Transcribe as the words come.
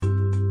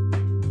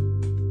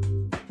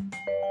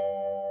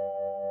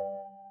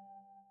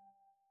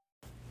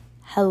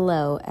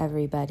Hello,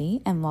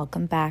 everybody, and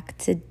welcome back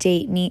to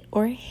Date Me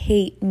or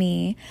Hate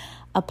Me,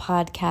 a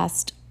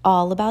podcast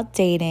all about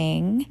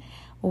dating.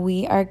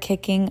 We are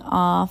kicking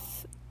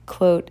off,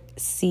 quote,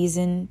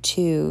 season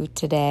 2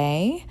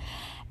 today,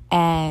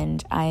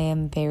 and I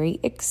am very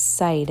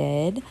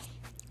excited.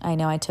 I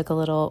know I took a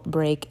little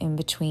break in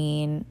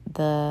between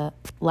the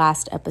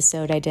last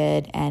episode I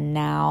did and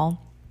now.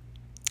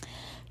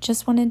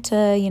 Just wanted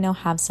to,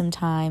 have some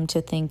time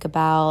to think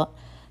about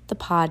the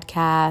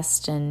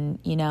podcast and,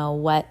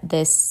 what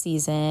this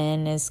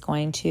season is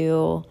going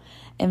to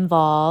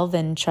involve.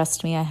 And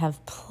trust me, I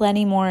have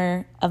plenty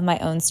more of my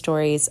own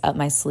stories up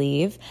my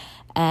sleeve.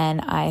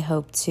 And I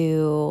hope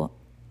to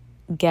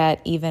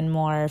get even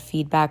more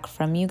feedback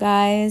from you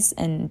guys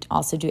and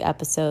also do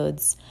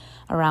episodes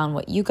around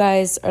what you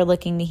guys are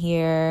looking to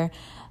hear.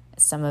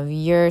 Some of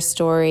your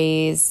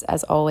stories.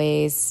 As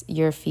always,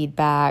 your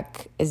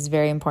feedback is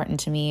very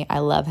important to me. I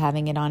love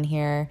having it on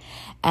here,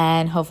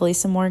 and hopefully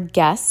some more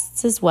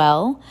guests as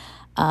well.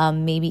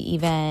 Maybe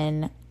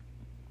even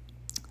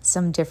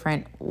some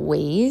different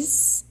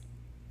ways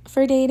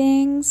for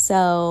dating.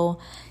 So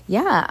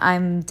yeah,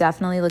 I'm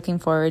definitely looking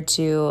forward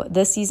to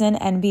this season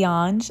and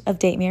beyond of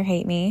Date Me or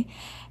Hate Me.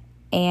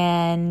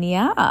 And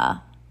yeah,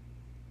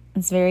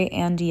 it's very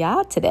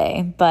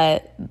today,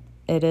 but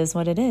it is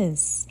what it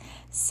is.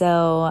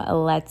 So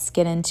let's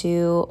get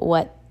into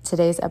what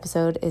today's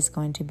episode is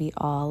going to be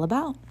all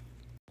about.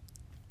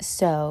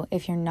 So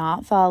if you're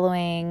not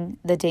following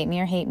the Date Me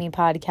or Hate Me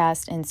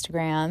podcast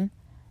Instagram,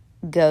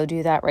 go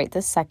do that right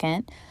this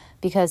second,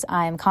 because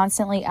I'm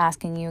constantly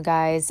asking you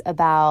guys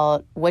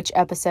about which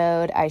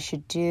episode I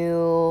should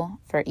do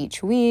for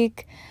each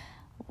week,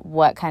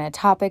 what kind of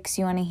topics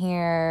you want to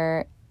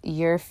hear,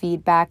 your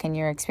feedback and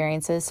your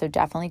experiences. So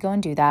definitely go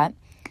and do that.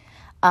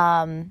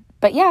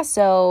 But yeah,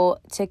 so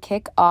to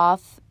kick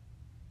off,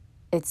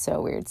 it's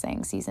so weird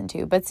saying season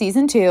 2, but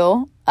season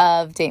 2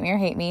 of Date Me or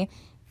Hate Me,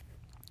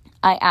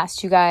 I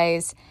asked you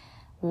guys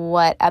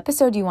what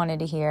episode you wanted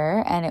to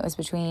hear, and it was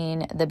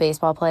between the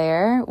baseball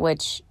player,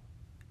 which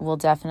will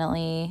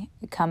definitely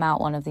come out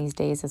one of these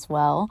days as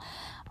well,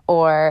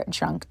 or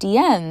drunk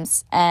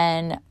DMs,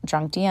 and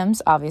drunk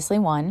DMs obviously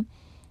won.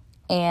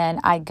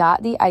 And I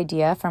got the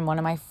idea from one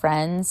of my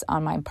friends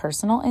on my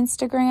personal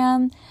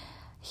Instagram.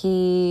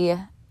 He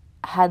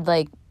had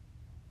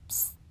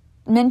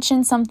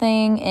mentioned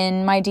something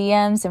in my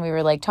DMs and we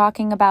were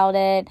talking about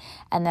it.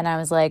 And then I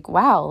was like,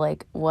 wow,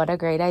 what a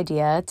great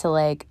idea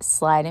to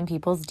slide in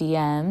people's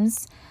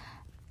DMs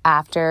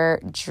after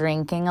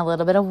drinking a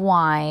little bit of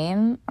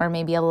wine, or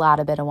maybe a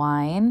lot of bit of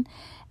wine,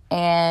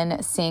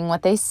 and seeing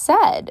what they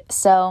said.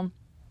 So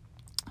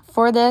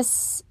for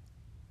this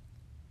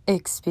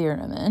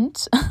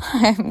experiment,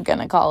 I'm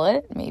gonna call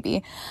it,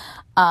 maybe,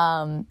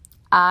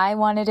 I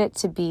wanted it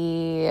to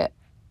be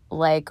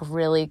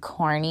really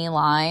corny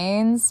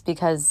lines,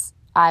 because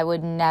I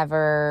would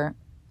never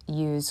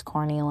use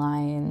corny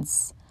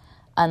lines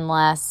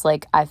unless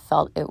I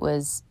felt it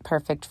was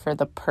perfect for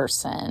the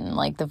person,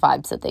 the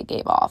vibes that they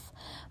gave off.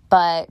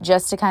 But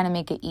just to kind of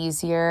make it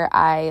easier,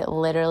 I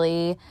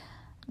literally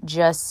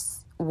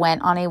just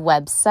went on a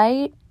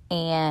website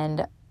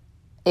and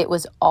it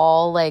was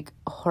all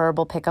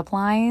horrible pickup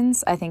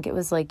lines. I think it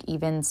was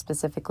even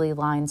specifically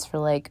lines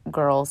for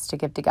girls to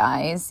give to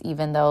guys,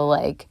 even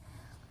though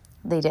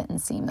they didn't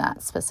seem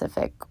that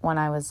specific when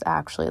I was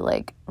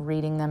actually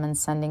reading them and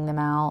sending them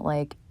out.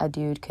 A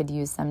dude could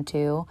use them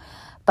too.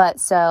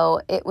 But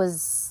so it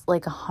was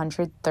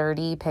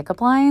 130 pickup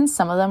lines.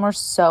 Some of them were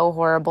so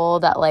horrible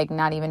that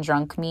not even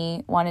drunk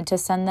me wanted to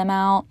send them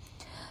out.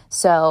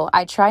 So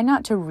I tried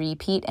not to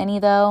repeat any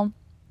though.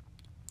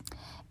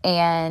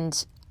 And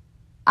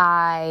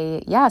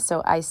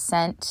so I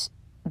sent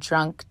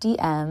drunk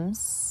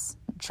DMs,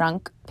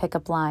 drunk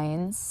pickup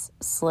lines,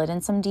 slid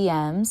in some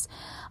DMs.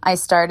 I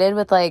started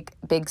with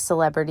big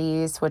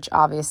celebrities, which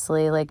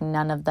obviously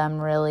none of them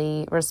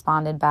really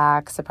responded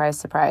back. Surprise,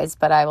 surprise.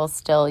 But I will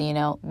still,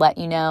 let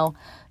you know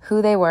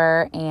who they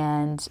were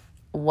and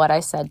what I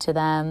said to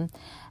them.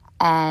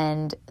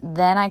 And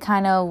then I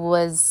kind of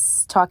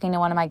was talking to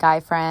one of my guy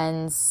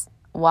friends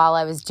while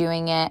I was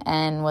doing it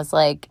and was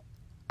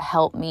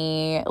help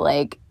me,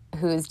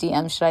 whose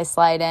DM should I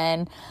slide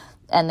in?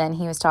 And then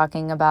he was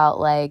talking about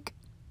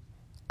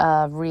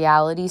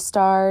reality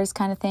stars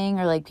kind of thing,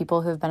 or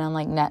people who have been on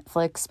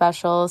Netflix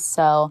specials.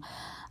 So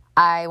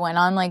I went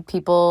on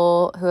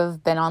people who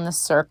have been on the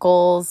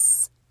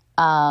Circles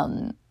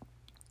Instagrams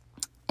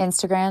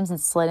and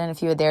slid in a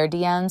few of their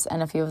DMs,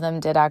 and a few of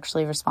them did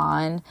actually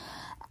respond.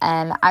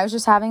 And I was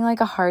just having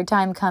a hard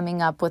time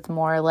coming up with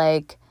more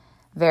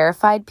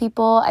verified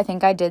people. I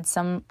think I did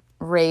some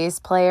Rays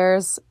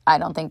players. I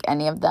don't think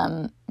any of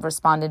them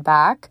responded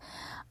back.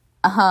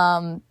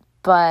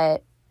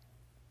 But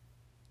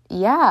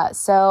yeah,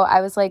 so I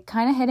was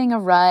kind of hitting a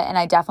rut, and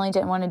I definitely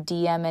didn't want to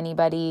DM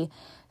anybody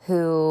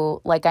who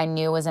I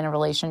knew was in a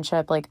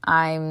relationship.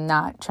 I'm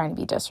not trying to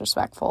be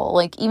disrespectful.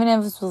 Even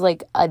if this was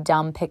a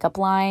dumb pickup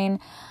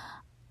line,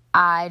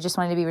 I just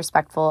wanted to be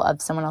respectful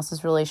of someone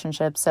else's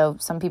relationship. So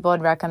some people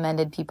had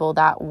recommended people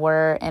that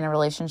were in a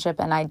relationship,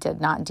 and I did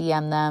not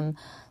DM them.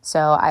 So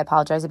I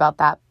apologize about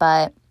that.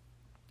 But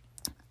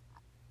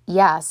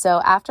yeah,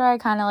 so after I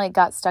kind of like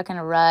got stuck in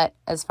a rut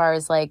as far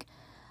as like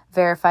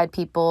verified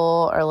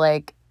people or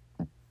like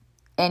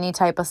any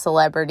type of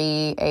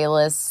celebrity,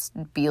 A-list,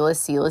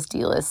 B-list, C-list,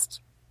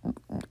 D-list,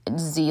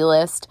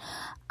 Z-list,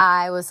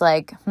 I was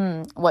like,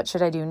 what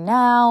should I do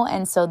now?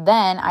 And so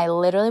then I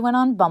literally went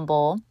on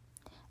Bumble,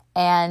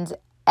 and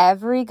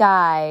every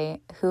guy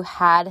who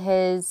had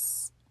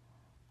his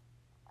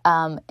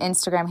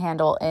Instagram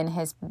handle in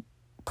his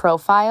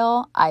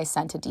profile, I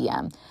sent a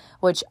DM,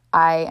 which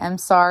I am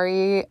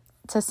sorry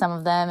to some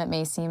of them. It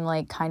may seem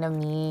like kind of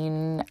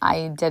mean.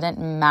 I didn't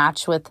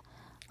match with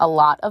a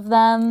lot of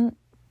them,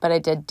 but I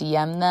did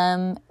DM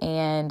them,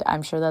 and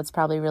I'm sure that's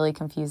probably really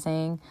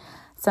confusing.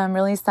 So I'm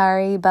really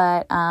sorry,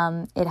 but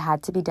it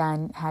had to be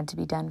done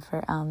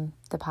for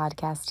the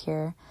podcast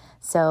here.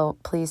 So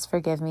please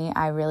forgive me.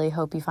 I really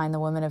hope you find the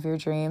woman of your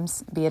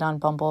dreams, be it on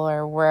Bumble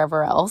or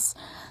wherever else.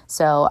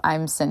 So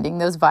I'm sending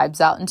those vibes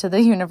out into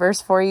the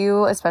universe for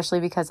you, especially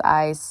because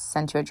I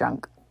sent you a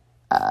drunk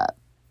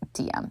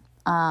DM.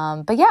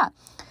 But yeah,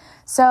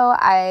 so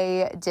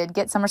I did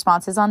get some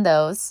responses on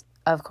those.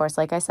 Of course,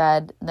 like I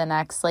said, the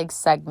next like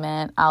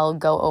segment, I'll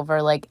go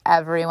over like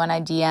everyone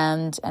I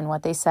DM'd and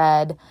what they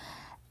said.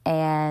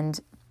 And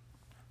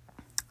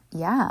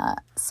yeah,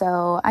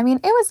 so, I mean,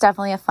 it was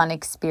definitely a fun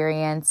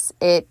experience.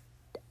 It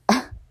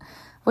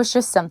was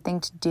just something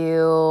to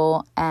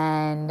do.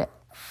 And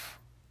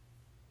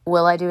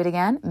will I do it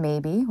again?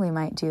 Maybe. We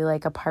might do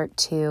like a part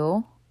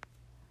 2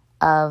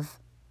 of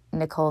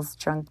Nicole's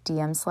drunk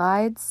DM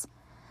slides.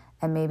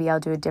 And maybe I'll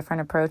do a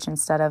different approach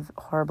instead of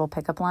horrible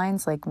pickup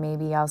lines. Like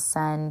maybe I'll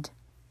send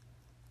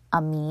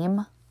a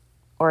meme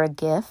or a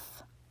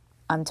GIF.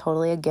 I'm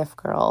totally a GIF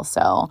girl,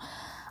 so...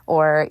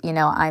 Or, you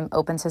know, I'm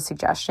open to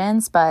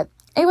suggestions, but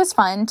it was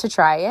fun to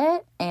try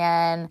it.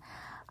 And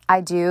I'm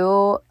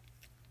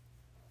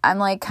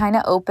like kind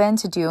of open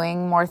to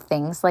doing more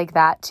things like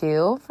that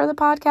too for the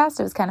podcast.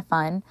 It was kind of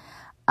fun.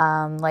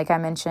 Like I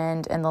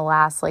mentioned in the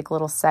last like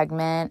little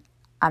segment,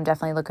 I'm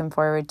definitely looking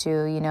forward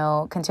to, you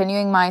know,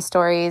 continuing my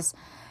stories,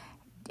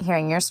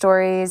 hearing your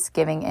stories,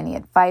 giving any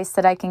advice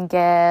that I can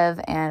give,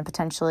 and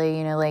potentially,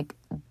 you know, like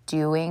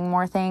doing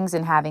more things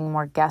and having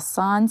more guests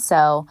on.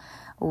 So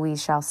we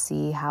shall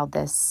see how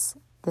this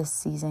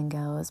season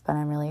goes, but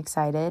I'm really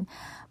excited.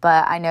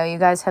 But I know you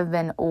guys have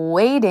been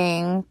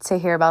waiting to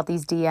hear about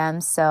these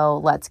DMs,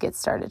 so let's get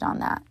started on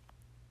that.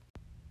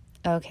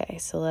 Okay,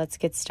 so let's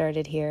get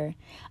started here.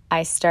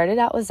 I started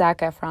out with Zac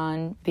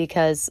Efron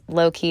because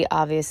low-key,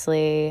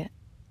 obviously,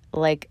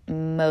 like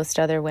most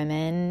other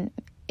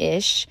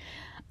women-ish,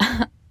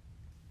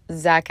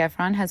 Zac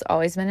Efron has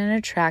always been an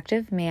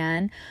attractive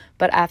man,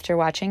 but after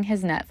watching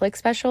his Netflix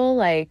special,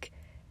 like,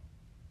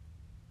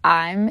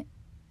 I'm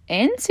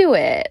into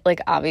it.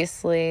 Like,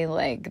 obviously,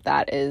 like,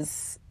 that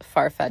is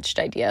far-fetched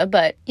idea,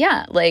 but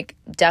yeah, like,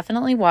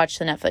 definitely watch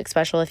the Netflix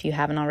special if you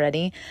haven't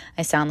already.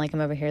 I sound like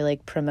I'm over here,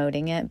 like,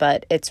 promoting it,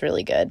 but it's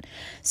really good.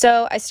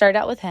 So I started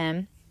out with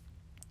him,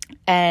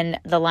 and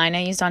the line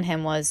I used on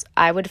him was,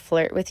 I would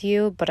flirt with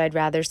you, but I'd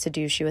rather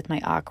seduce you with my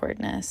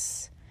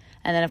awkwardness.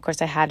 And then, of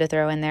course, I had to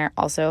throw in there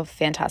also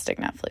fantastic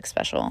Netflix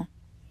special.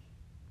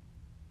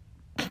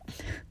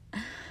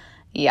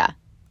 Yeah.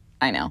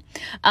 I know.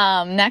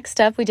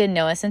 Next up, we did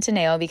Noah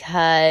Centineo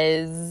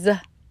because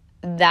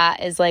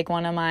that is like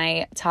one of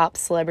my top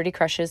celebrity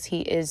crushes.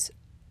 He is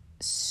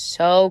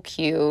so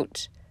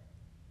cute.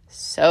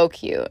 So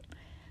cute.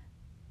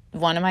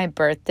 One of my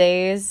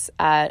birthdays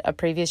at a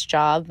previous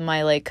job,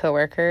 my like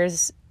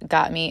coworkers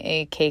got me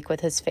a cake with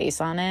his face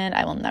on it.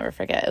 I will never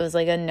forget. It was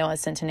like a Noah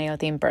Centineo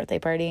themed birthday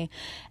party,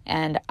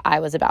 and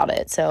I was about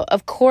it. So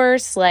of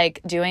course,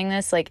 like doing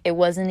this, like it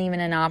wasn't even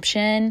an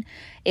option.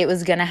 It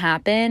was gonna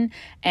happen.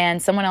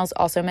 And someone else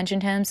also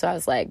mentioned him, so I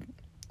was like,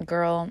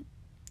 girl,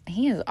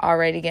 he is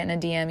already getting a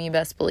DM, you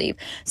best believe.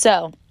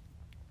 So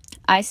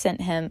I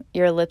sent him,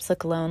 your lips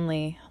look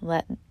lonely.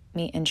 Let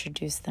me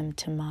introduce them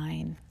to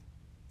mine.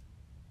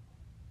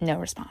 No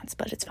response,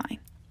 but it's fine.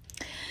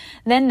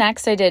 Then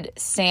next I did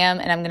Sam,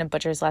 and I'm going to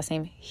butcher his last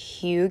name,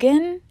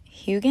 Hugen.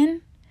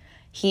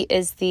 He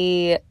is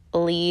the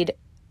lead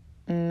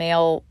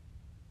male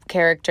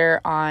character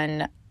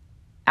on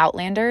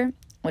Outlander,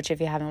 which if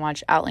you haven't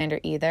watched Outlander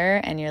either,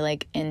 and you're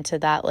like into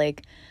that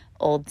like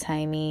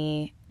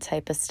old-timey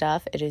type of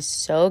stuff, it is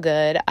so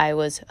good. I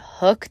was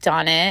hooked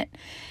on it.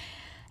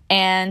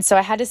 And so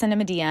I had to send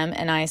him a DM,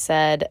 and I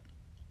said,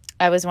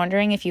 I was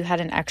wondering if you had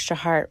an extra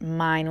heart.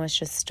 Mine was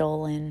just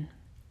stolen.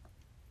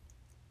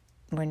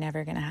 We're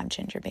never going to have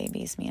ginger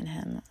babies, me and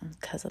him,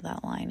 because of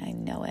that line. I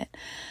know it.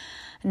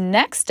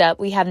 Next up,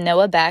 we have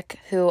Noah Beck,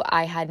 who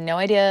I had no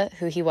idea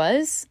who he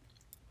was.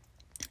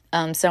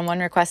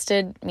 Someone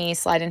requested me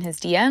slide in his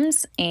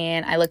DMs,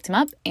 and I looked him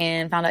up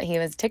and found out he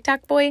was a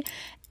TikTok boy,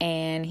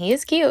 and he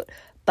is cute.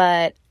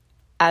 But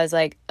I was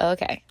like,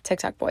 okay,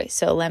 TikTok boy.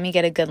 So let me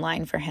get a good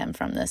line for him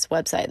from this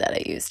website that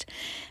I used.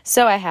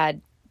 So I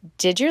had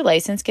did your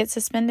license get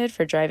suspended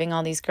for driving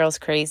all these girls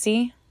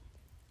crazy?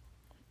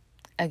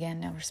 Again,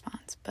 no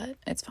response, but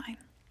it's fine.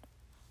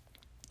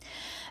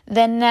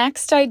 Then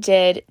next I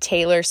did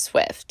Taylor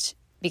Swift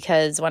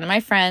because one of my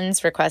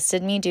friends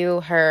requested me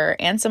do her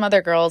and some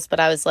other girls, but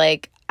I was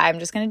like, I'm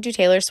just going to do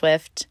Taylor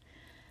Swift.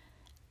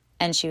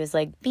 And she was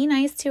like, be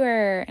nice to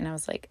her. And I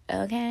was like,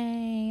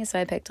 okay. So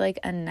I picked like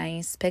a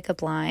nice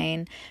pickup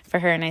line for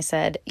her. And I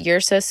said, you're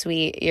so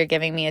sweet. You're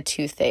giving me a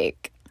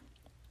toothache.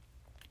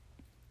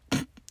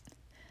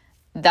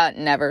 That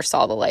never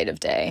saw the light of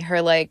day.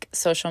 Her like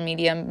social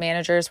media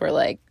managers were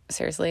like,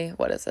 seriously,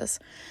 what is this?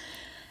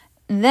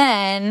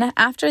 Then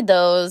after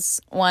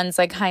those ones,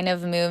 I kind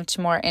of moved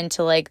more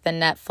into like the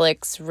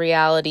Netflix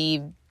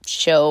reality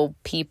show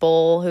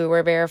people who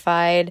were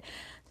verified.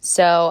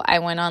 So I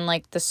went on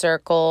like The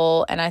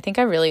Circle, and I think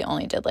I really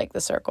only did like The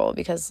Circle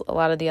because a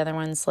lot of the other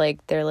ones,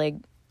 like they're like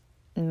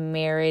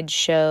marriage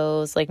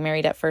shows, like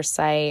Married at First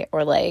Sight,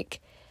 or like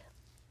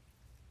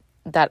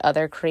that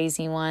other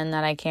crazy one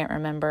that I can't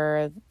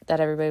remember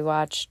that everybody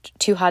watched,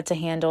 Too Hot to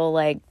Handle.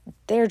 Like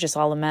they're just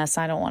all a mess.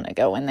 I don't want to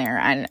go in there.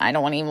 I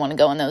don't even want to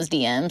go in those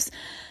DMs.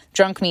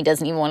 Drunk me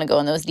doesn't even want to go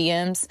in those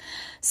DMs.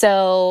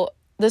 So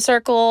The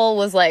Circle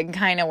was like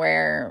kind of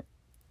where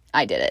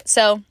I did it.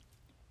 So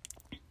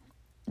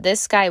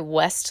this guy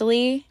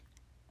Wesley,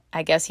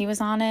 I guess he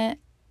was on it.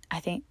 I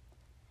think,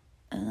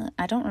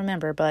 I don't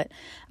remember, but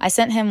I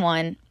sent him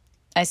one.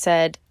 I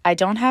said, I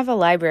don't have a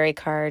library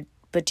card,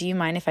 but do you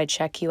mind if I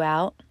check you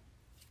out?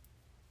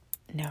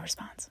 No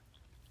response.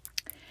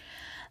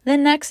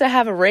 Then next I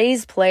have a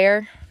Rays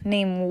player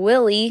named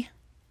Willie.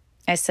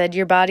 I said,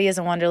 your body is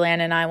a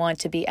wonderland and I want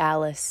to be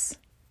Alice.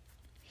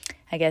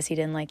 I guess he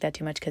didn't like that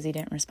too much because he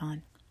didn't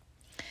respond.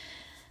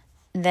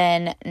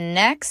 Then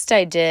next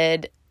I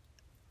did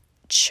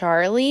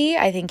Charlie.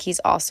 I think he's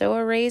also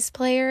a Rays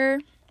player.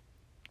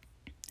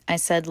 I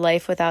said,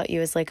 life without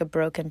you is like a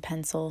broken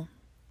pencil.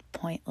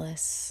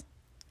 Pointless.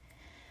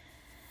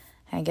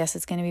 I guess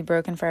it's going to be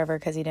broken forever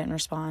because he didn't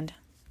respond.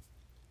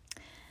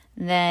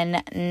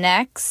 Then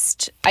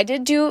next, I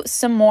did do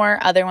some more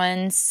other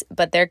ones,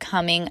 but they're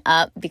coming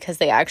up because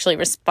they actually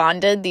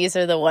responded. These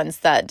are the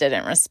ones that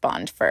didn't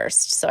respond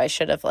first. So I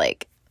should have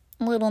like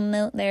a little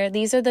note there.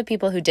 These are the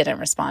people who didn't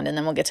respond, and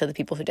then we'll get to the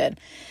people who did.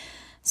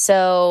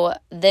 So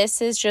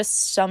this is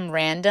just some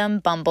random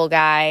Bumble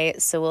guy.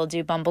 So we'll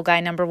do Bumble guy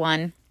number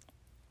 1.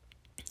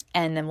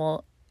 And then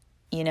we'll,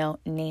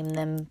 name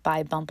them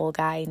by Bumble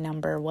guy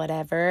number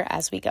whatever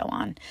as we go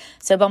on.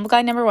 So Bumble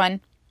guy number 1,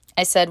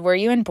 I said, were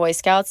you in Boy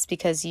Scouts?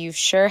 Because you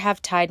sure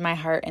have tied my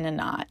heart in a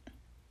knot.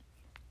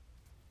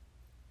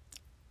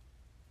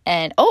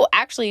 And,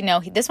 actually, no,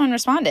 this one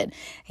responded.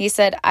 He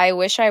said, I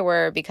wish I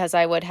were because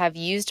I would have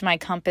used my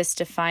compass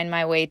to find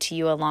my way to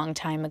you a long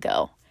time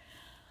ago.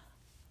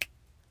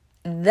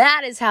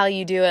 That is how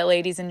you do it,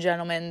 ladies and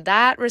gentlemen.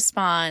 That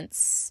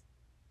response,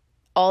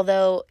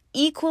 although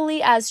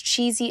equally as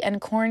cheesy and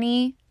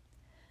corny,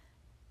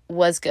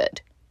 was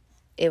good.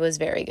 It was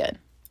very good.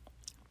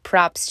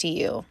 Props to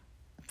you,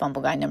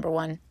 Bumble guy number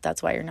 1.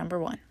 That's why you're number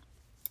 1.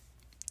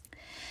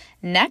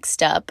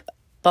 Next up,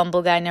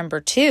 Bumble guy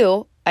number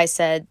 2, I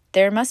said,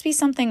 there must be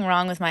something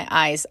wrong with my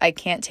eyes. I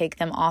can't take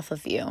them off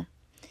of you.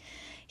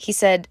 He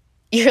said,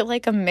 you're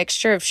like a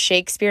mixture of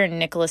Shakespeare and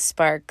Nicholas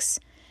Sparks.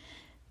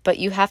 But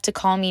you have to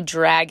call me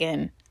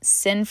dragon.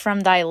 Sin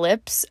from thy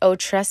lips, O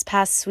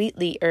trespass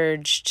sweetly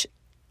urged.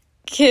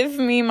 Give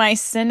me my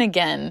sin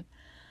again.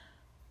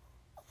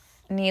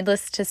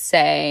 Needless to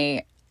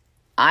say,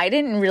 I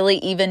didn't really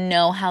even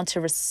know how to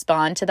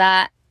respond to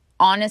that.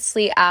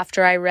 Honestly,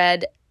 after I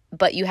read,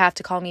 but you have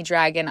to call me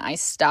dragon, I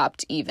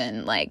stopped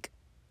even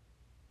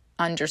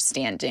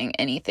understanding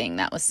anything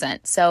that was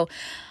sent. So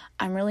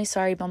I'm really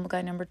sorry, Bumble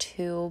guy number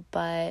 2,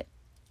 but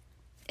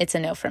it's a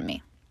no from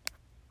me.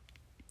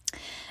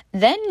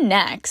 Then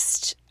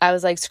next, I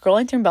was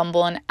scrolling through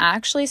Bumble and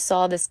actually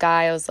saw this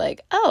guy. I was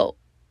like, oh,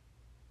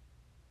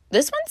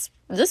 this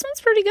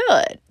one's pretty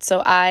good.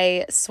 So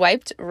I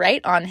swiped right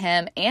on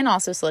him and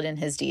also slid in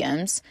his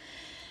DMs.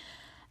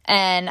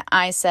 And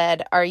I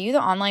said, are you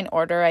the online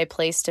order I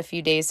placed a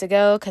few days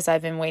ago? Because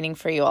I've been waiting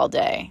for you all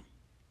day.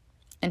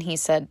 And he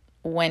said,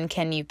 when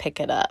can you pick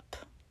it up?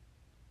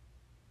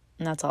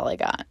 And that's all I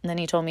got. And then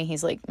he told me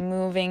he's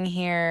moving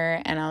here.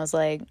 And I was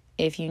like,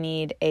 if you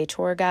need a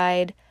tour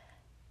guide,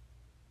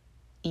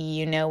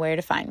 you know where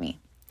to find me.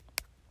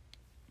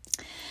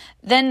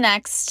 Then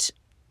next,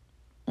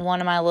 one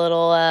of my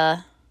little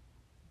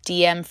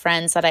DM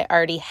friends that I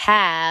already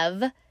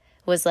have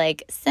was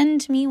like,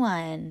 send me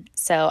one.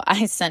 So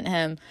I sent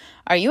him,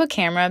 are you a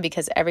camera?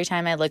 Because every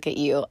time I look at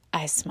you,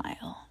 I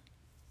smile.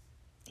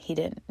 He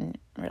didn't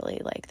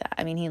really like that.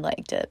 I mean, he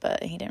liked it,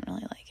 but he didn't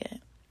really like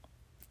it.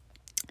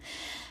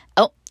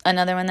 Oh,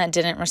 another one that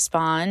didn't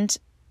respond.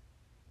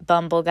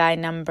 Bumble guy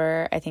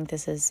number, I think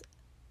this is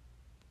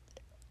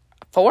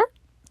 4.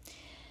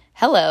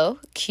 Hello,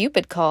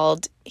 Cupid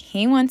called.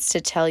 He wants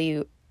to tell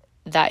you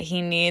that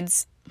he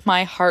needs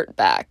my heart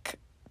back.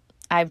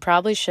 I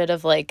probably should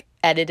have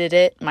edited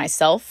it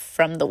myself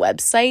from the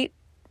website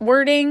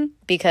wording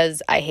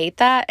because I hate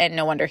that, and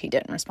no wonder he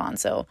didn't respond.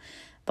 So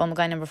Bumble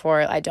guy number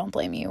 4, I don't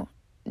blame you,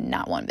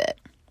 not one bit.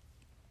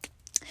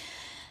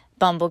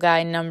 Bumble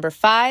guy number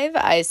 5,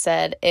 I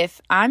said, if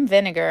I'm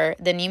vinegar,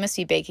 then you must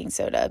be baking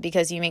soda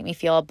because you make me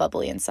feel all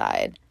bubbly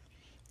inside.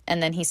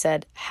 And then he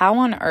said, how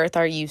on earth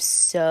are you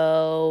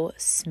so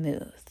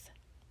smooth?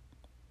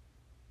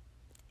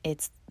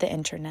 It's the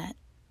internet.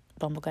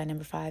 Bumble guy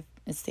number 5,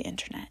 it's the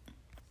internet.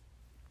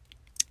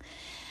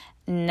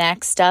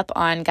 Next up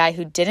on guy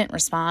who didn't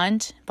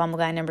respond, Bumble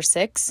guy number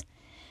 6,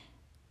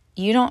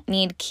 you don't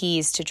need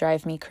keys to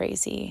drive me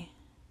crazy.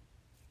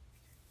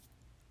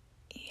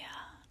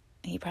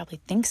 He probably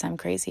thinks I'm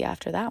crazy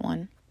after that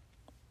one.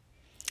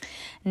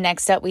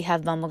 Next up, we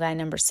have Bumble guy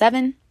number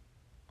 7.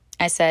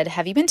 I said,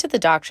 have you been to the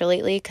doctor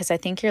lately? Because I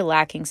think you're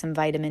lacking some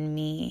vitamin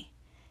me.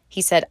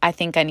 He said, I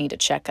think I need a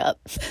checkup.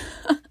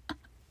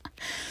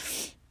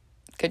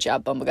 Good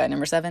job, Bumble guy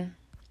number 7.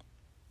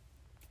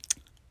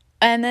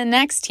 And then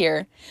next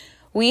here,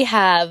 we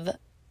have,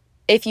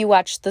 if you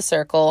watch The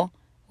Circle,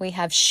 we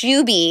have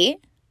Shuby,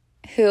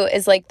 who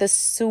is like the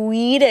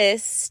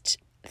sweetest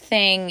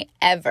thing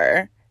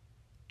ever.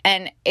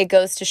 And it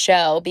goes to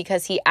show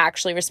because he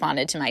actually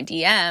responded to my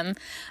DM.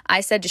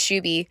 I said to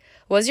Shuby,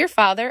 was your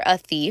father a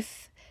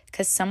thief?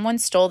 Because someone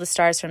stole the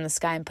stars from the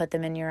sky and put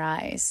them in your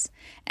eyes.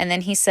 And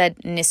then he said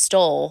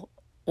Nistole,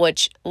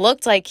 which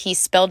looked like he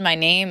spelled my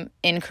name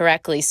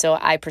incorrectly. So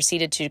I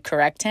proceeded to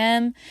correct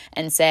him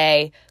and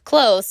say,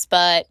 close,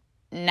 but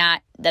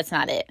that's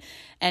not it.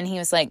 And he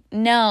was like,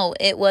 no,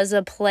 it was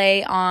a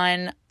play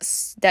on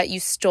that you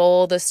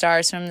stole the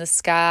stars from the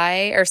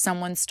sky, or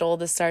someone stole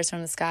the stars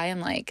from the sky.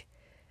 I'm like,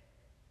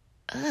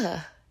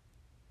 I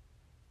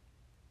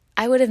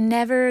would have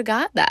never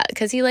got that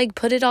because he like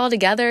put it all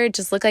together. It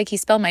just looked like he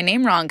spelled my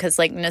name wrong because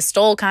like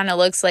Nistole kind of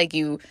looks like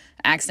you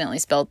accidentally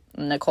spelled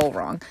Nicole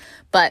wrong.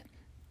 But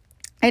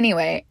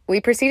anyway, we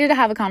proceeded to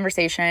have a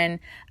conversation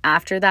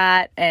after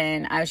that,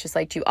 and I was just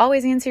like, do you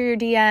always answer your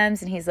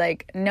DMs? And he's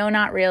like, no,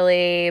 not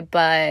really,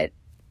 but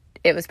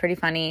it was pretty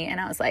funny.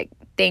 And I was like,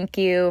 thank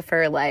you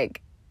for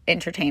like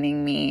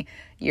entertaining me.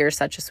 You're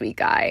such a sweet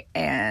guy.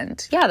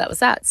 And yeah, that was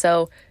that.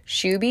 So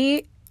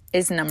Shuby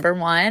is number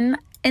 1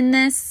 in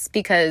this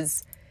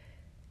because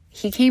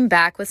he came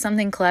back with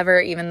something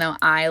clever, even though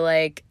I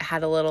like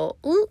had a little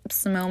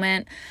oops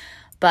moment.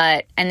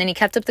 And then he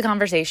kept up the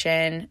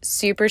conversation,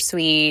 super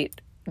sweet,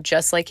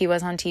 just like he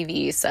was on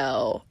TV.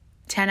 So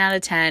 10 out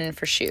of 10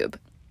 for Shub.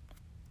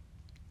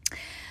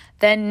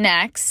 Then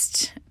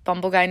next,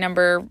 Bumble guy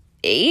number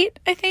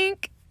 8, I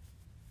think.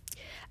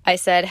 I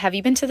said, have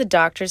you been to the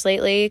doctors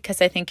lately?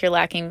 Because I think you're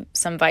lacking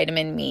some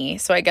vitamin me.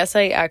 So I guess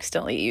I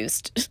accidentally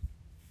used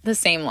the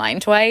same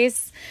line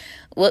twice.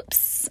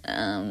 Whoops.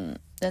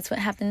 That's what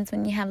happens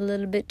when you have a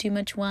little bit too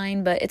much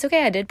wine. But it's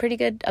okay. I did pretty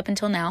good up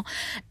until now.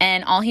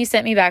 And all he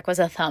sent me back was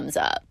a thumbs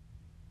up.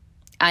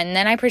 And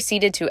then I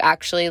proceeded to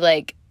actually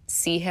like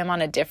see him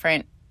on a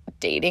different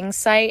dating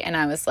site. And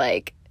I was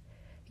like,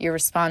 your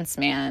response,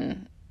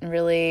 man,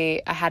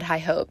 really, I had high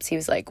hopes. He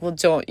was like, well,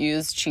 don't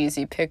use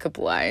cheesy pickup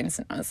lines.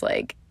 And I was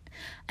like,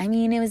 I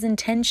mean, it was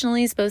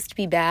intentionally supposed to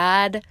be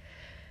bad.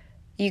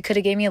 You could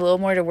have gave me a little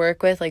more to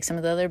work with, like some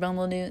of the other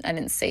Bumble news. I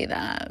didn't say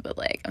that, but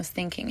like I was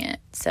thinking it.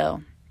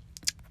 So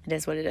it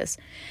is what it is.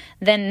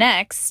 Then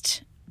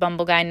next,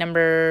 Bumble guy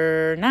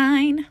number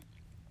 9.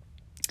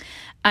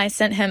 I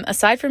sent him,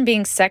 aside from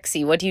being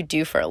sexy, what do you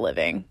do for a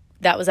living?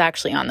 That was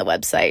actually on the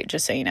website,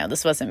 just so you know.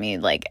 This wasn't me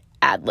like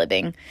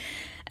ad-libbing.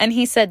 And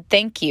he said,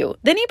 thank you.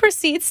 Then he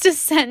proceeds to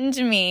send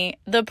me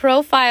the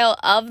profile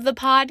of the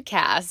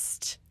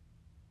podcast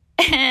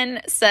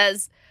and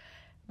says,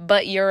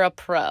 but you're a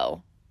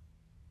pro.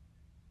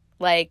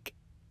 Like,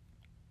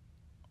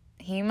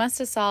 he must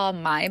have saw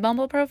my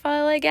Bumble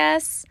profile, I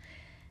guess,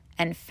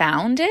 and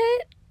found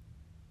it.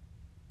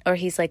 Or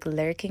he's like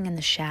lurking in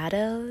the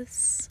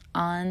shadows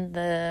on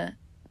the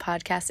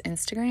podcast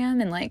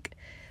Instagram and like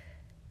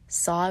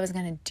saw I was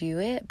going to do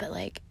it. But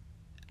like,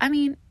 I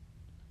mean,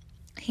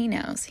 he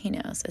knows.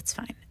 It's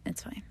fine.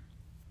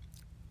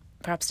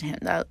 Props to him.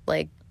 That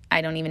like,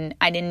 I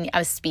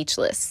was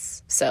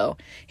speechless. So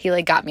he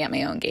like got me at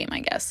my own game,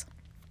 I guess.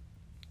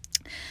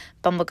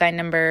 Bumble guy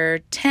number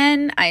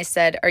 10, I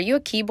said, are you a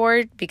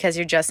keyboard? Because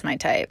you're just my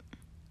type.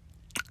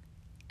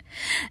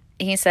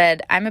 He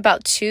said, I'm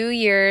about 2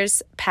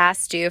 years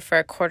past due for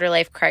a quarter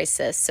life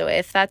crisis. So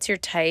if that's your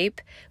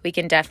type, we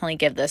can definitely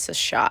give this a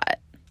shot.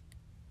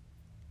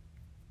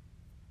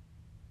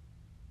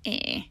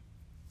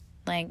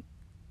 Like,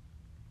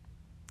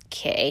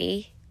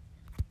 okay.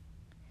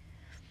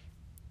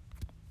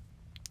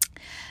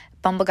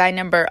 Bumble guy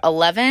number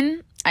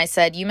 11, I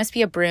said, you must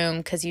be a broom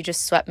because you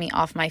just swept me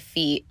off my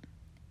feet.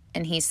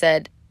 And he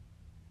said,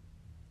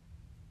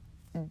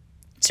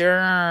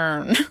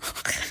 darn.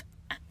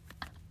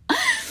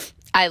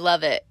 I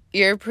love it.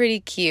 You're pretty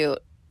cute.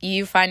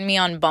 You find me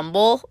on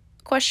Bumble? ?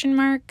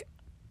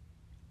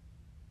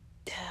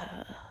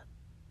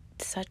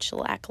 Such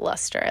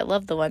lackluster. I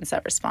love the ones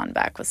that respond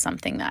back with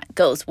something that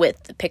goes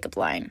with the pickup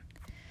line.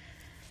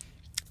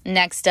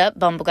 Next up,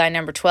 Bumble guy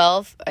number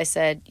 12. I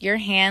said, your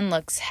hand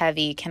looks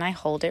heavy. Can I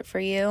hold it for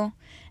you?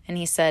 And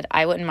he said,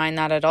 I wouldn't mind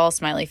that at all,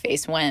 smiley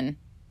face, when?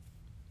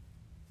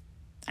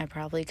 I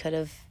probably could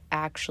have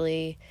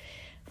actually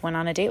went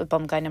on a date with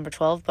Bumble guy number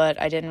 12, but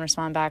I didn't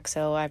respond back,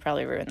 so I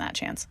probably ruined that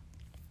chance.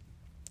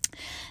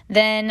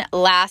 Then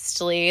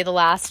lastly, the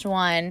last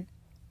one,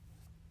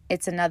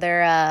 it's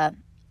another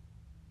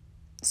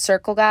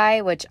circle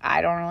guy, which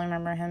I don't really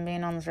remember him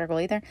being on the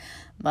circle either,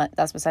 but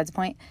that's besides the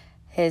point.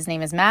 His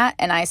name is Matt,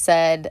 and I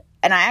said,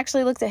 and I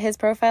actually looked at his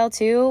profile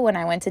too when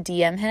I went to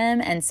DM him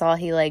and saw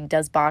he like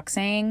does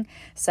boxing.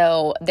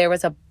 So there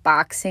was a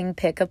boxing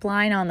pickup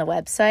line on the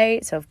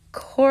website. So of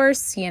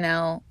course, you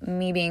know,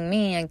 me being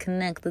me, and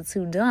connect the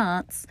two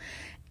dots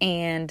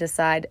and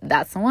decide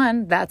that's the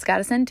one, that's got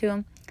to send to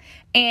him.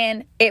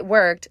 And it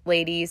worked,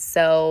 ladies.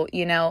 So,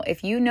 you know,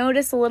 if you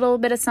notice a little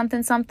bit of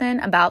something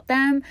about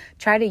them,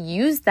 try to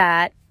use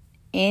that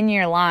in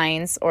your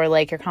lines or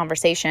like your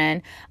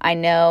conversation. I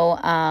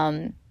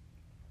know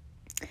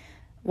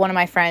one of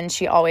my friends,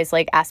 she always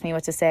like asks me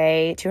what to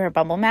say to her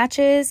Bumble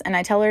matches, and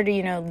I tell her to,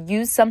 you know,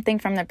 use something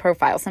from their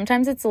profile.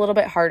 Sometimes it's a little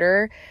bit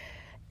harder,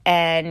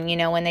 and you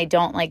know, when they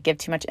don't like give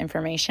too much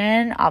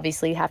information,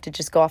 obviously you have to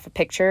just go off of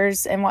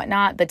pictures and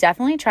whatnot, but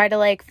definitely try to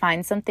like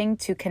find something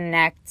to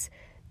connect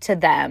to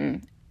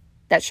them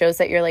that shows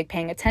that you're like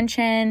paying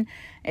attention.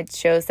 It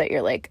shows that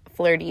you're like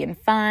flirty and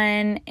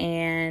fun,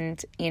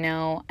 and you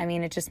know, I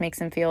mean, it just makes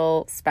them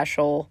feel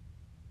special,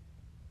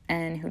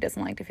 and who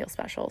doesn't like to feel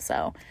special?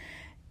 So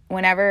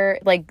whenever,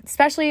 like,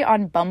 especially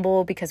on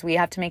Bumble, because we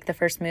have to make the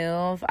first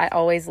move, I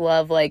always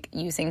love like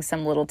using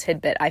some little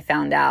tidbit I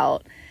found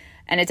out,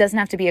 and it doesn't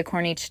have to be a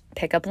corny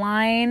pickup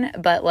line,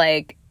 but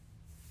like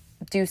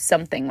do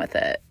something with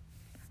it.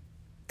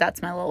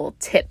 That's my little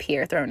tip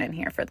here thrown in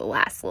here for the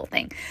last little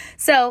thing.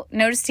 So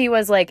noticed he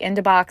was like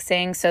into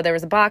boxing. So there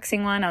was a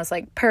boxing one. I was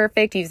like,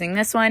 perfect, using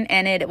this one.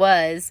 And it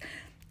was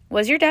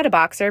your dad a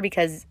boxer?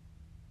 Because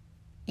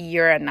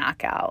you're a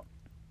knockout.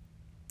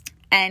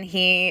 And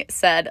he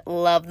said,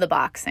 love the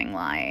boxing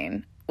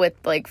line with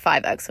like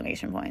 5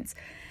 exclamation points.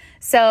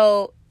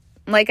 So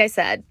like I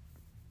said,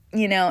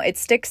 you know, it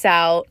sticks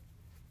out.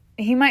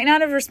 He might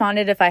not have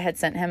responded if I had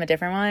sent him a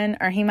different one,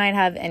 or he might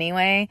have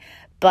anyway,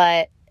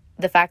 but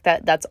the fact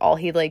that that's all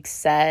he like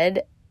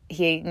said,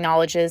 he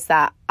acknowledges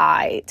that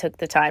I took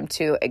the time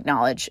to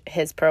acknowledge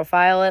his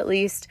profile at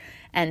least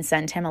and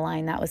send him a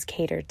line that was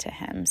catered to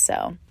him.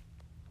 So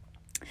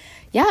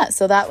yeah,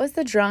 so that was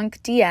the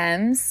drunk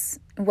DMs.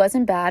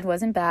 Wasn't bad.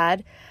 Like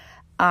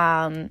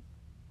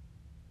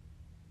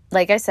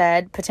I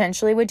said,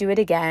 potentially would do it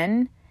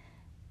again.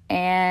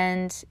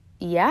 And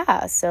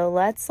yeah, so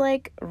let's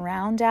like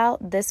round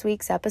out this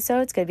week's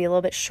episode. It's going to be a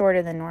little bit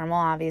shorter than normal,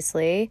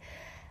 obviously.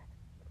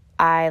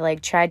 I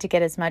like tried to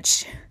get as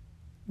much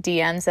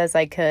DMs as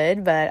I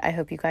could, but I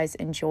hope you guys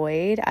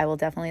enjoyed. I will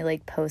definitely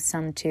like post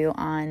some too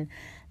on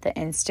the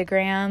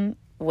Instagram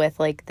with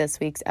like this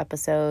week's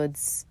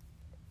episodes,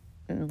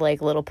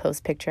 like little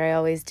post picture I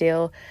always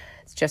do,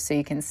 just so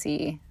you can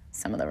see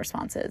some of the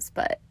responses.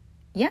 But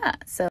yeah,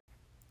 so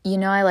you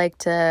know, I like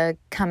to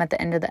come at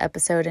the end of the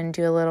episode and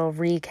do a little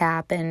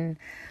recap and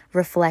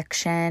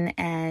reflection,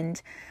 and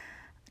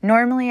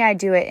normally I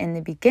do it in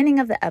the beginning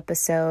of the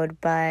episode,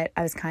 but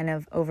I was kind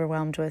of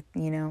overwhelmed with,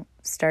 you know,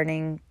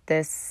 starting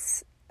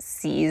this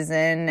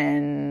season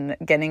and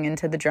getting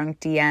into the drunk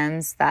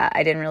DMs that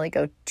I didn't really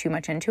go too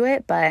much into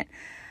it. But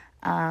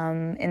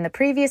in the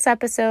previous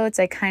episodes,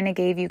 I kind of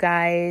gave you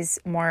guys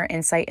more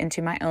insight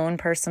into my own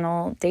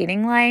personal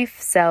dating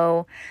life.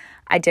 So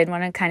I did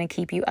want to kind of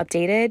keep you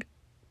updated,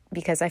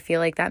 because I feel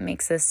like that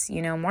makes this,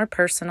 you know, more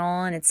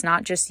personal, and it's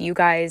not just you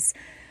guys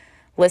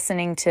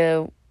listening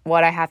to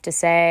what I have to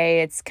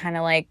say. It's kind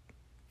of like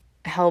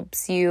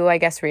helps you, I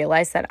guess,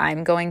 realize that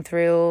I'm going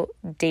through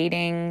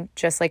dating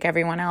just like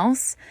everyone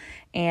else.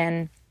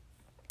 And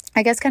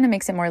I guess kind of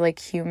makes it more like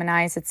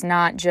humanized. It's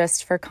not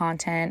just for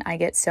content. I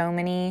get so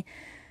many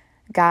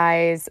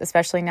guys,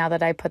 especially now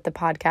that I put the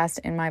podcast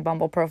in my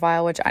Bumble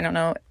profile, which I don't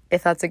know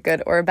if that's a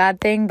good or a bad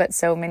thing, but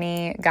so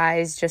many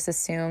guys just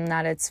assume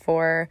that it's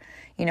for,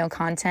 you know,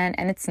 content,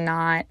 and it's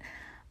not.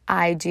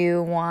 I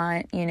do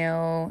want, you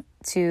know,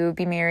 to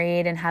be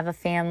married and have a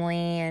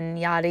family and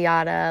yada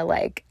yada.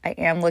 Like, I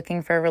am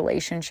looking for a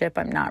relationship.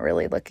 I'm not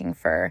really looking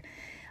for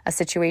a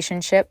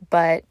situationship,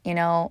 but you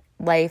know,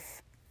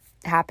 life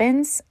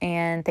happens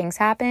and things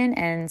happen,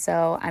 and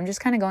so I'm just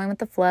kind of going with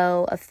the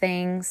flow of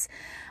things.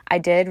 I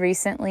did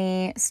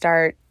recently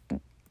start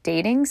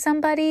dating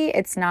somebody.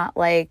 It's not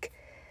like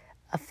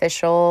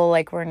official,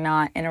 like we're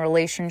not in a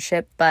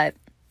relationship, but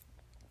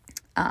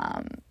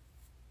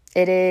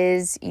it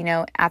is, you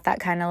know, at that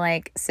kind of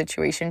like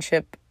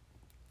situationship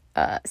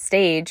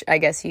stage, I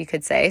guess you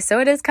could say. So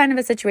it is kind of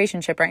a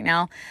situationship right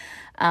now.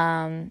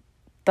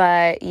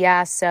 But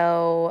yeah,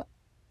 so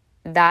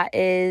that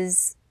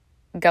is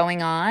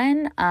going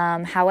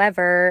on.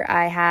 However,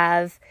 I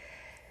have,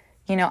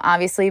 you know,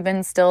 obviously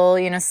been still,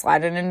 you know,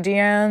 sliding in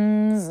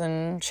DMs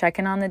and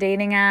checking on the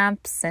dating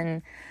apps.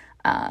 And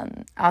I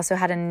also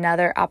had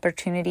another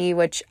opportunity,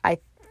 which I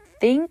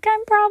think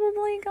I'm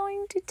probably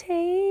going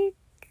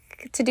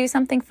to do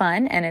something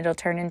fun, and it'll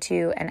turn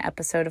into an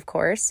episode, of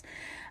course.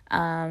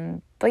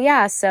 But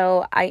yeah,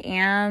 so I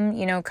am,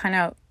 kind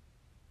of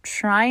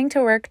trying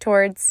to work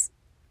towards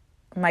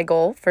my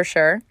goal for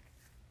sure,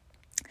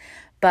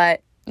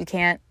 but you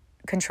can't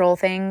control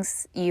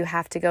things. You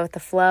have to go with the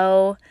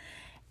flow,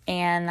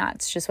 and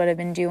that's just what I've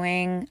been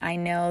doing. I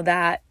know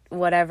that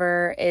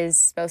whatever is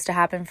supposed to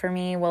happen for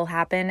me will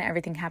happen.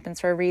 Everything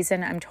happens for a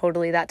reason. I'm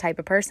totally that type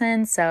of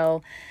person.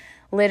 So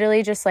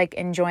literally just like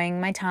enjoying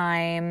my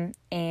time.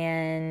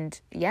 And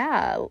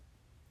yeah,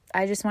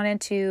 I just wanted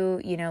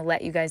to,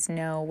 let you guys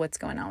know what's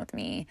going on with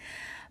me.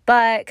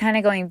 But kind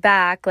of going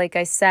back, like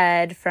I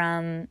said,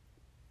 from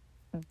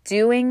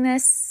doing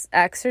this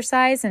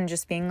exercise and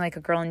just being like a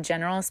girl in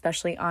general,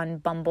 especially on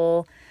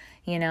Bumble,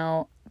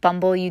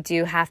 Bumble, you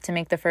do have to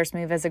make the first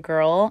move as a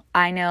girl.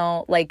 I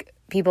know, like,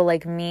 people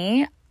like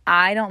me,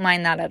 I don't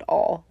mind that at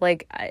all.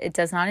 Like, it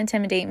does not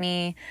intimidate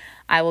me.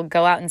 I will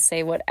go out and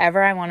say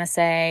whatever I want to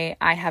say.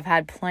 I have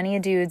had plenty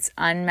of dudes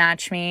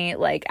unmatch me,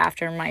 like,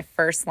 after my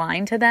first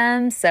line to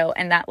them. So,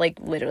 and that, like,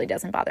 literally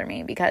doesn't bother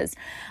me, because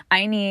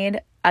I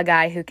need a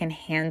guy who can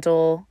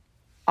handle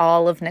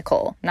all of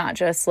Nicole, not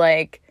just,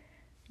 like,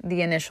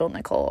 the initial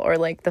Nicole or,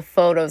 like, the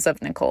photos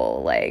of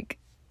Nicole, like,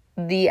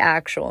 the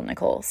actual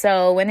Nicole.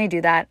 So when they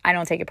do that, I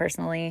don't take it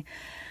personally.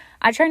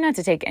 I try not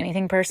to take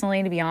anything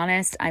personally, to be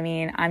honest. I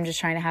mean, I'm just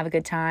trying to have a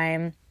good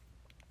time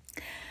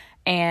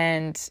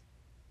and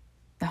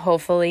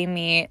hopefully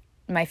meet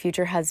my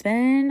future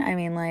husband. I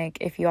mean, like,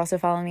 if you also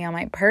follow me on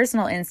my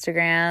personal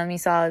Instagram, you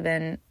saw I've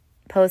been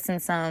posting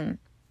some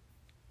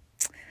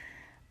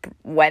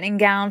wedding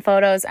gown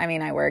photos. I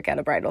mean, I work at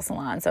a bridal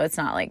salon, so it's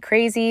not like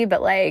crazy,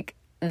 but like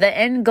the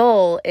end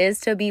goal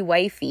is to be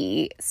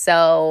wifey.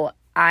 So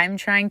I'm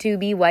trying to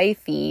be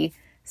wifey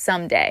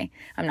someday.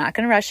 I'm not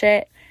going to rush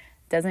it.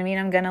 Doesn't mean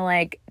I'm going to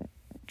like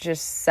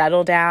just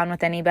settle down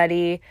with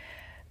anybody.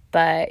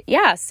 But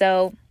yeah,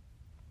 so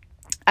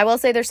I will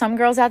say there's some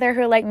girls out there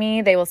who are like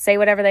me. They will say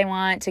whatever they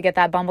want to get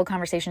that Bumble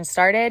conversation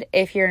started.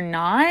 If you're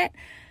not,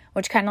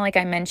 which kind of like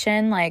I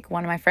mentioned, like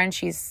one of my friends,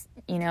 she's,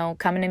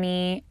 coming to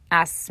me,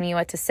 asks me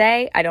what to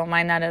say. I don't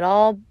mind that at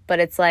all. But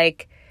it's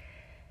like,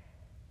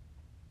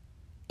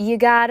 you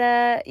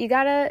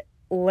gotta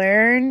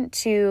learn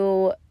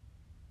to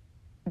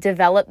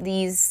develop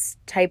these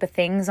type of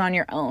things on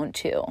your own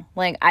too.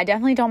 Like, I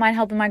definitely don't mind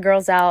helping my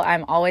girls out.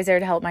 I'm always there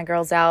to help my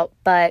girls out.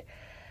 But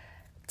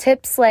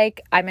tips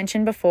like I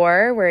mentioned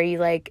before, where you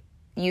like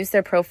use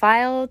their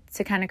profile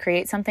to kind of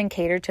create something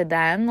catered to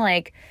them,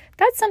 like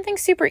that's something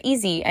super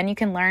easy and you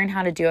can learn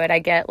how to do it. I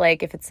get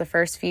like if it's the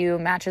first few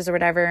matches or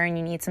whatever and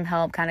you need some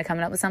help kind of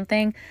coming up with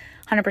something,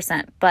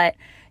 100%. But,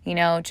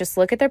 just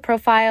look at their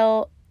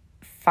profile,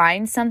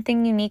 find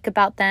something unique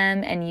about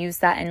them and use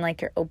that in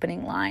like your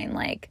opening line.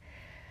 Like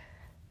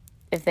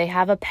if they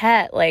have a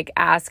pet, like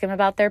ask them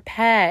about their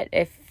pet.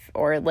 If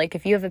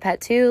you have a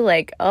pet too,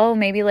 like, oh,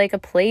 maybe like a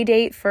play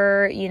date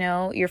for,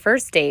 your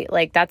first date.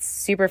 Like that's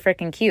super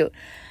freaking cute.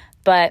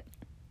 But,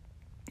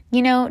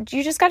 you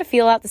just got to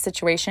feel out the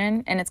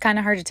situation, and it's kind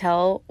of hard to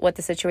tell what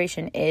the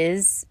situation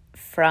is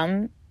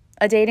from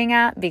a dating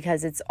app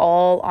because it's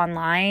all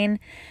online.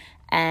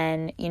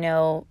 And,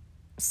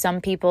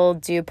 some people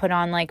do put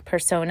on like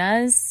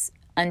personas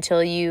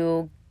until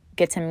you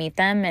get to meet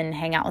them and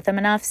hang out with them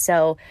enough.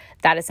 So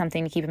that is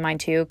something to keep in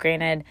mind too.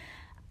 Granted,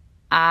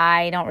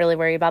 I don't really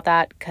worry about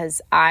that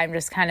because I'm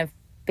just kind of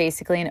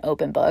basically an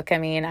open book. I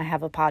mean, I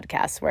have a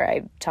podcast where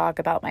I talk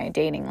about my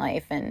dating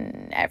life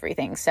and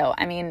everything. So,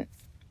 I mean,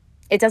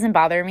 it doesn't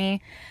bother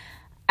me.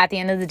 At the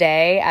end of the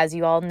day, as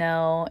you all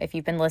know, if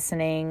you've been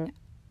listening,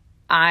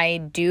 I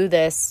do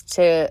this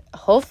to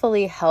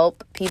hopefully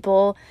help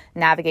people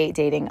navigate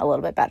dating a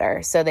little bit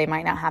better so they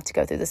might not have to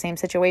go through the same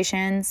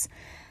situations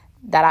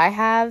that I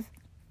have,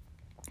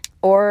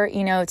 or,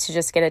 to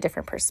just get a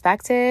different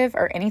perspective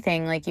or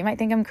anything. Like, you might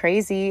think I'm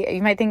crazy.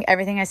 You might think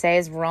everything I say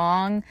is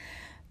wrong,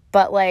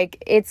 but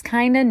like, it's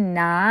kind of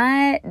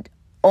not,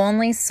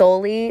 only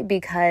solely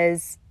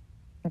because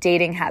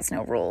dating has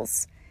no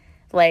rules.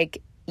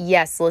 Like,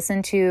 yes,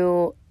 listen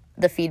to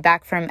the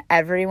feedback from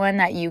everyone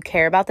that you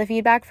care about the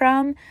feedback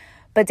from,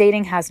 but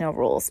dating has no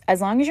rules. As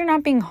long as you're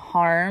not being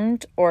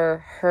harmed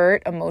or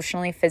hurt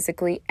emotionally,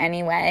 physically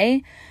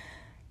anyway,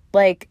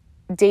 like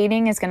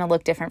dating is going to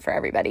look different for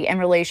everybody and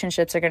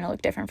relationships are going to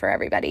look different for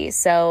everybody.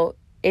 So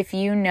if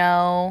you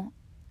know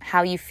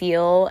how you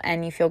feel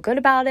and you feel good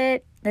about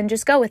it, then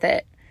just go with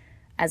it.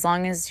 As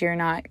long as you're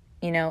not,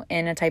 in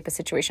a type of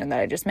situation that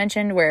I just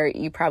mentioned where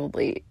you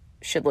probably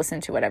should listen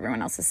to what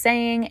everyone else is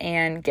saying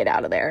and get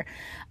out of there.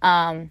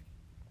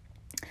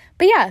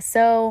 But yeah,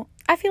 so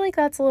I feel like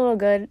that's a little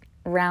good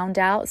round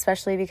out,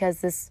 especially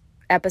because this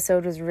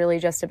episode was really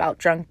just about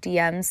drunk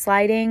DM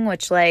sliding,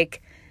 which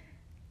like,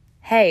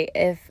 hey,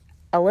 if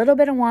a little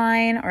bit of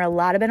wine or a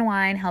lot of bit of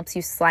wine helps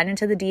you slide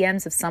into the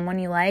DMs of someone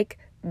you like,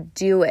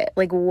 do it.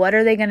 Like, what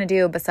are they going to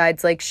do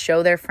besides like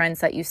show their friends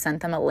that you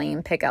sent them a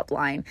lame pickup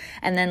line?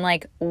 And then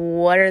like,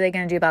 what are they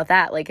going to do about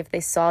that? Like, if they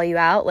saw you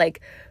out,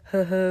 like,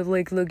 haha,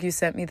 like, look, you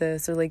sent me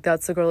this, or like,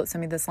 that's the girl that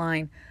sent me this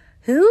line.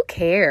 Who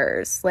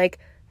cares? Like,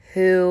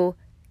 who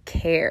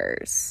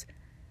cares?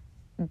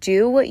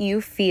 Do what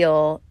you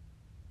feel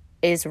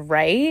is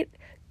right.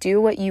 Do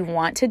what you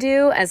want to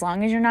do, as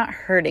long as you're not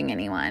hurting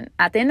anyone.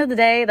 At the end of the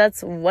day,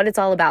 that's what it's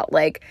all about.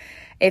 Like,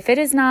 if it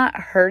is not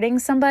hurting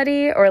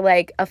somebody or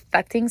like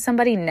affecting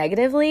somebody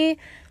negatively,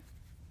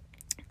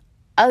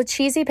 a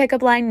cheesy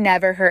pickup line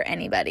never hurt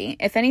anybody.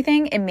 If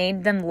anything, it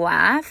made them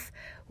laugh,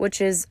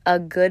 which is a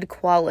good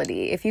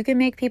quality. If you can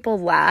make people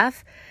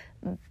laugh,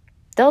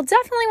 they'll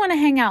definitely want to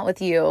hang out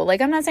with you.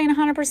 Like, I'm not saying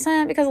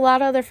 100% because a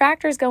lot of other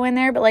factors go in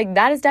there, but like,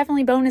 that is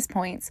definitely bonus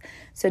points.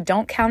 So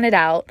don't count it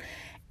out.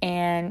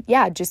 And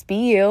yeah, just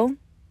be you.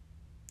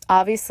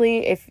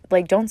 Obviously, if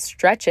like, don't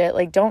stretch it.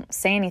 Like, don't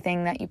say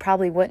anything that you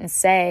probably wouldn't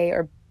say,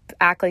 or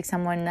act like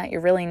someone that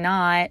you're really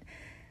not,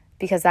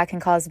 because that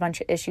can cause a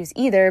bunch of issues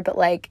either. But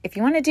like, if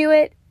you want to do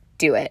it,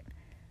 do it.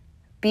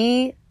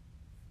 Be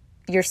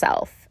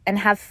yourself and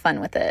have fun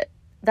with it.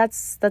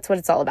 That's what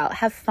it's all about.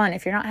 Have fun.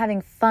 If you're not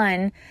having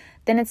fun,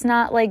 then it's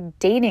not like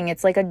dating.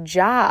 It's like a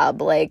job.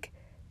 Like,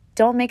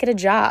 don't make it a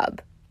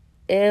job.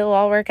 It'll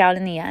all work out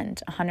in the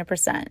end,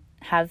 100%.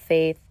 Have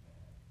faith.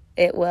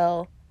 It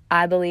will.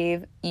 I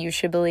believe. You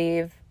should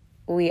believe.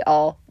 We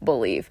all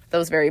believe. That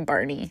was very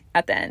Barney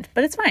at the end,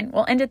 but it's fine.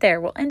 We'll end it there.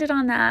 We'll end it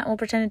on that. We'll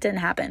pretend it didn't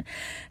happen.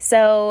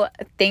 So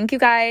thank you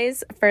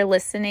guys for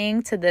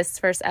listening to this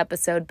first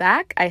episode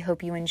back. I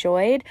hope you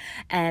enjoyed,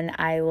 and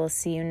I will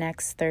see you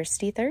next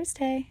Thirsty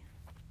Thursday.